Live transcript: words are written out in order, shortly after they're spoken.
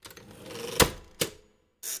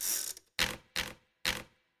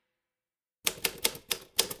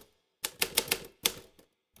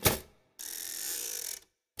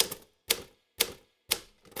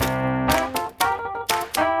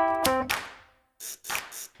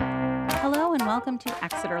Hello and welcome to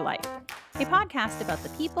Exeter Life, a podcast about the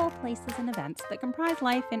people, places, and events that comprise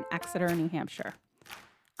life in Exeter, New Hampshire.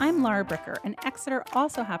 I'm Laura Bricker, and Exeter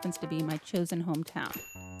also happens to be my chosen hometown.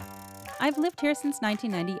 I've lived here since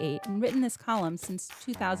 1998 and written this column since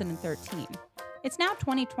 2013. It's now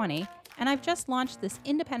 2020, and I've just launched this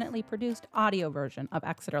independently produced audio version of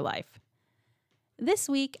Exeter Life. This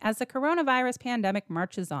week, as the coronavirus pandemic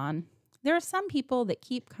marches on, there are some people that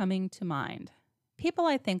keep coming to mind. People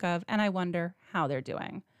I think of and I wonder how they're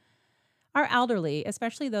doing. Our elderly,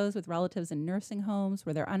 especially those with relatives in nursing homes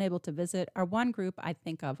where they're unable to visit, are one group I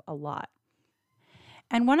think of a lot.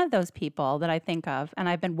 And one of those people that I think of and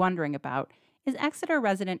I've been wondering about is Exeter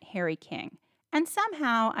resident Harry King. And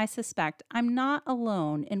somehow I suspect I'm not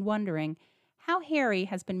alone in wondering how Harry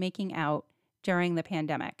has been making out during the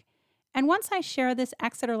pandemic. And once I share this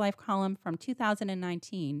Exeter Life column from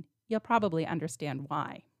 2019, you'll probably understand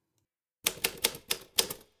why.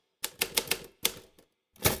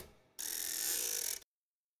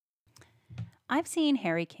 I've seen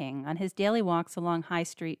Harry King on his daily walks along High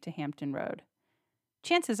Street to Hampton Road.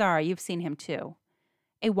 Chances are you've seen him too.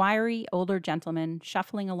 A wiry, older gentleman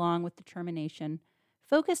shuffling along with determination,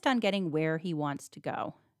 focused on getting where he wants to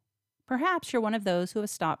go. Perhaps you're one of those who have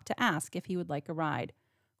stopped to ask if he would like a ride,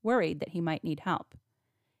 worried that he might need help.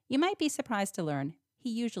 You might be surprised to learn he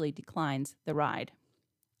usually declines the ride.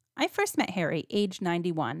 I first met Harry, age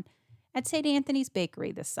 91, at St. Anthony's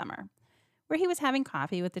Bakery this summer, where he was having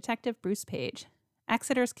coffee with Detective Bruce Page,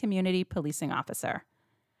 Exeter's community policing officer.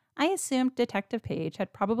 I assumed Detective Page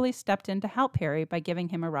had probably stepped in to help Harry by giving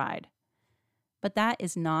him a ride. But that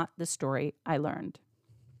is not the story I learned.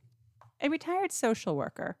 A retired social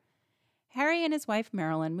worker, Harry and his wife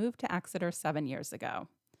Marilyn moved to Exeter 7 years ago.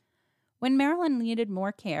 When Marilyn needed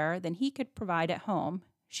more care than he could provide at home,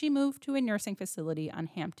 she moved to a nursing facility on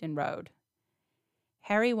Hampton Road.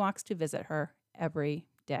 Harry walks to visit her every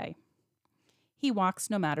day. He walks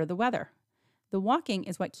no matter the weather. The walking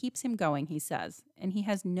is what keeps him going, he says, and he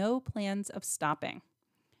has no plans of stopping.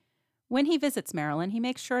 When he visits Marilyn, he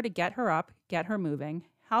makes sure to get her up, get her moving,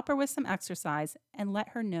 help her with some exercise, and let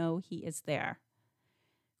her know he is there.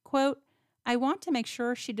 Quote, "I want to make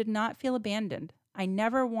sure she did not feel abandoned. I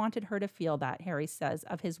never wanted her to feel that," Harry says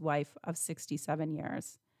of his wife of 67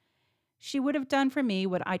 years. "She would have done for me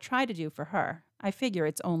what I try to do for her. I figure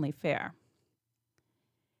it's only fair."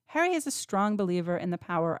 Harry is a strong believer in the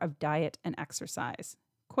power of diet and exercise.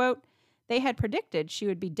 Quote, "They had predicted she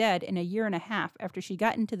would be dead in a year and a half after she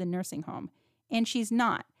got into the nursing home, and she's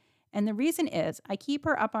not. And the reason is I keep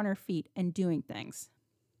her up on her feet and doing things."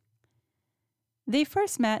 They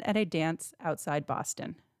first met at a dance outside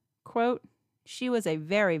Boston. Quote, "She was a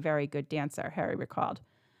very, very good dancer," Harry recalled.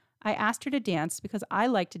 "I asked her to dance because I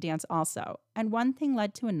like to dance also, and one thing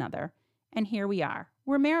led to another, and here we are.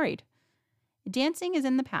 We're married." Dancing is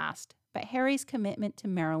in the past, but Harry's commitment to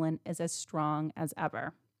Marilyn is as strong as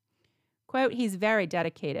ever. Quote, "He's very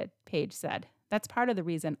dedicated," Page said. "That's part of the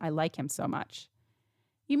reason I like him so much."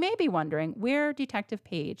 You may be wondering where Detective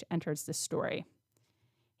Page enters this story.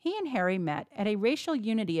 He and Harry met at a racial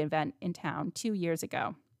unity event in town 2 years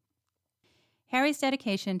ago. Harry's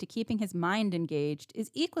dedication to keeping his mind engaged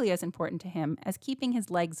is equally as important to him as keeping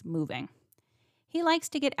his legs moving. He likes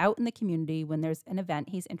to get out in the community when there's an event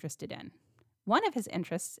he's interested in. One of his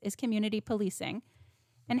interests is community policing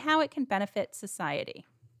and how it can benefit society.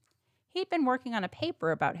 He'd been working on a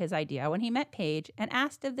paper about his idea when he met Page and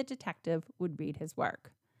asked if the detective would read his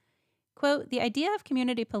work. Quote, "The idea of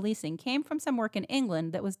community policing came from some work in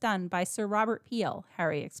England that was done by Sir Robert Peel,"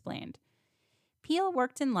 Harry explained. Peel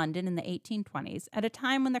worked in London in the 1820s at a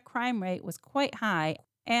time when the crime rate was quite high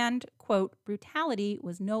and, quote, "brutality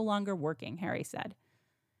was no longer working," Harry said.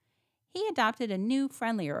 He adopted a new,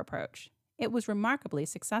 friendlier approach. It was remarkably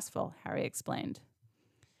successful, Harry explained.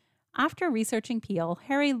 After researching Peel,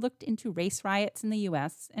 Harry looked into race riots in the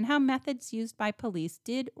U.S. and how methods used by police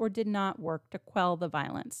did or did not work to quell the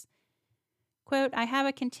violence. Quote, "I have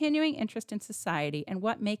a continuing interest in society and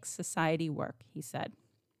what makes society work," he said.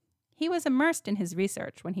 He was immersed in his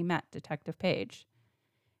research when he met Detective Page.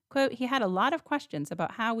 Quote, "He had a lot of questions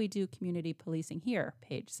about how we do community policing here,"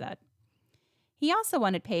 Page said. He also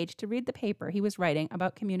wanted Page to read the paper he was writing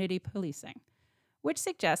about community policing, which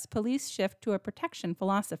suggests police shift to a protection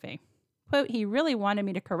philosophy. Quote, "He really wanted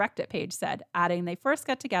me to correct it," Page said, adding they first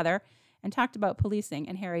got together and talked about policing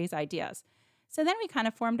and Harry's ideas. So then we kind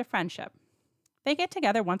of formed a friendship. They get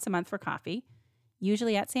together once a month for coffee,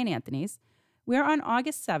 usually at St. Anthony's, where on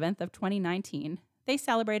August 7th of 2019, they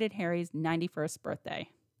celebrated Harry's 91st birthday.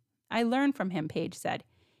 "I learned from him," Page said.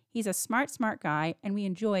 "He's a smart guy, and we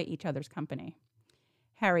enjoy each other's company."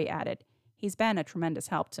 Harry added, "He's been a tremendous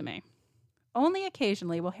help to me." Only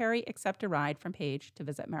occasionally will Harry accept a ride from Paige to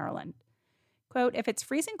visit Marilyn. Quote, if it's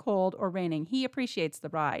freezing cold or raining, he appreciates the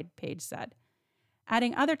ride, Paige said.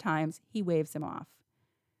 Adding other times, he waves him off.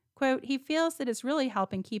 Quote, he feels that it's really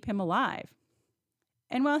helping keep him alive.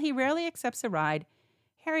 And while he rarely accepts a ride,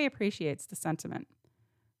 Harry appreciates the sentiment.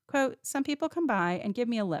 Quote, some people come by and give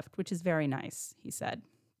me a lift, which is very nice, he said.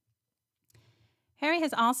 Harry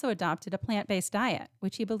has also adopted a plant-based diet,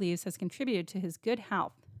 which he believes has contributed to his good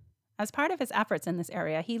health. As part of his efforts in this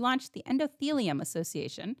area, he launched the Endothelium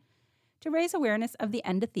Association to raise awareness of the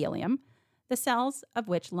endothelium, the cells of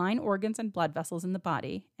which line organs and blood vessels in the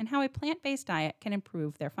body, and how a plant-based diet can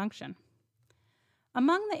improve their function.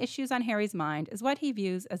 Among the issues on Harry's mind is what he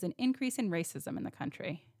views as an increase in racism in the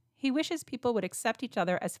country. He wishes people would accept each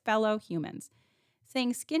other as fellow humans,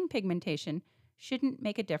 saying skin pigmentation shouldn't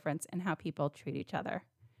make a difference in how people treat each other.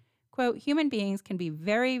 Quote, human beings can be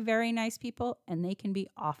very, very nice people, and they can be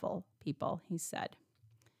awful people, he said.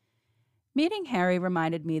 Meeting Harry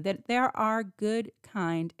reminded me that there are good,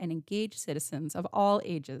 kind, and engaged citizens of all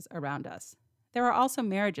ages around us. There are also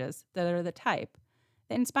marriages that are the type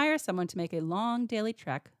that inspire someone to make a long daily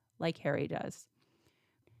trek like Harry does.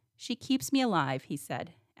 She keeps me alive, he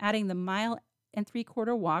said, adding the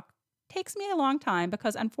 1.75-mile walk takes me a long time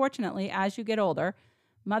because, unfortunately, as you get older,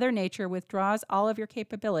 Mother Nature withdraws all of your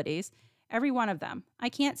capabilities, every one of them. I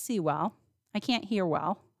can't see well. I can't hear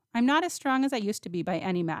well. I'm not as strong as I used to be by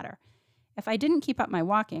any matter. If I didn't keep up my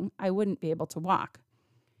walking, I wouldn't be able to walk.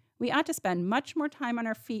 We ought to spend much more time on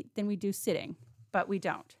our feet than we do sitting, but we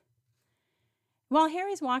don't. While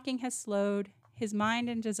Harry's walking has slowed, his mind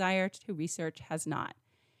and desire to research has not.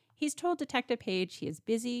 He's told Detective Paige he is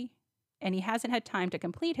busy and he hasn't had time to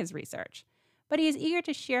complete his research, but he is eager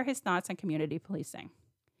to share his thoughts on community policing.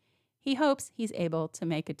 He hopes he's able to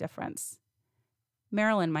make a difference.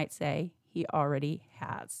 Marilyn might say he already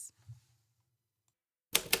has.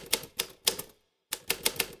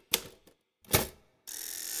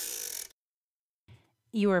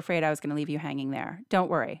 You were afraid I was going to leave you hanging there. Don't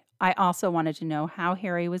worry. I also wanted to know how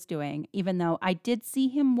Harry was doing, even though I did see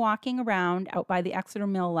him walking around out by the Exeter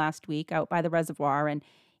Mill last week, out by the reservoir, and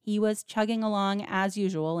he was chugging along as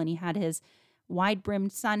usual, and he had his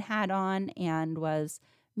wide-brimmed sun hat on and was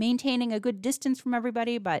maintaining a good distance from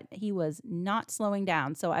everybody, but he was not slowing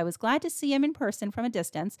down. So I was glad to see him in person from a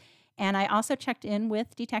distance, and I also checked in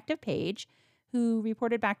with Detective Paige, who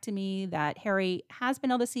reported back to me that Harry has been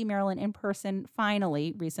able to see Marilyn in person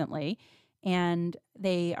finally recently, and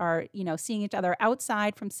they are, seeing each other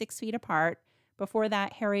outside from 6 feet apart. Before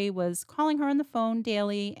that, Harry was calling her on the phone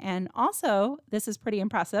daily, and also, this is pretty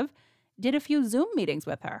impressive, did a few Zoom meetings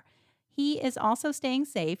with her. He is also staying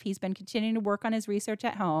safe. He's been continuing to work on his research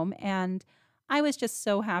at home, and I was just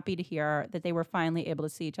so happy to hear that they were finally able to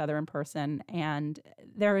see each other in person, and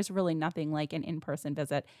there is really nothing like an in-person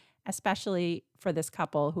visit, especially for this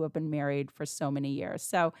couple who have been married for so many years.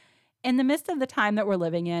 So in the midst of the time that we're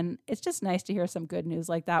living in, it's just nice to hear some good news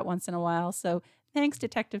like that once in a while. So thanks,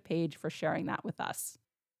 Detective Paige, for sharing that with us.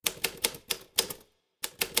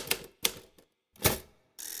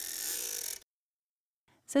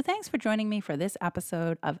 So thanks for joining me for this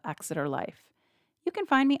episode of Exeter Life. You can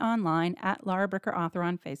find me online at Laura Bricker Author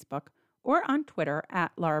on Facebook or on Twitter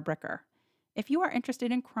at Laura Bricker. If you are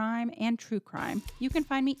interested in crime and true crime, you can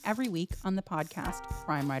find me every week on the podcast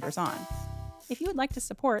Crime Writers On. If you would like to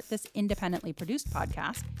support this independently produced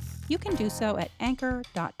podcast, you can do so at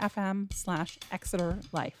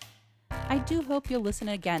anchor.fm/ExeterLife. I do hope you'll listen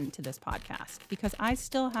again to this podcast because I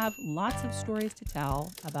still have lots of stories to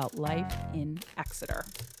tell about life in Exeter.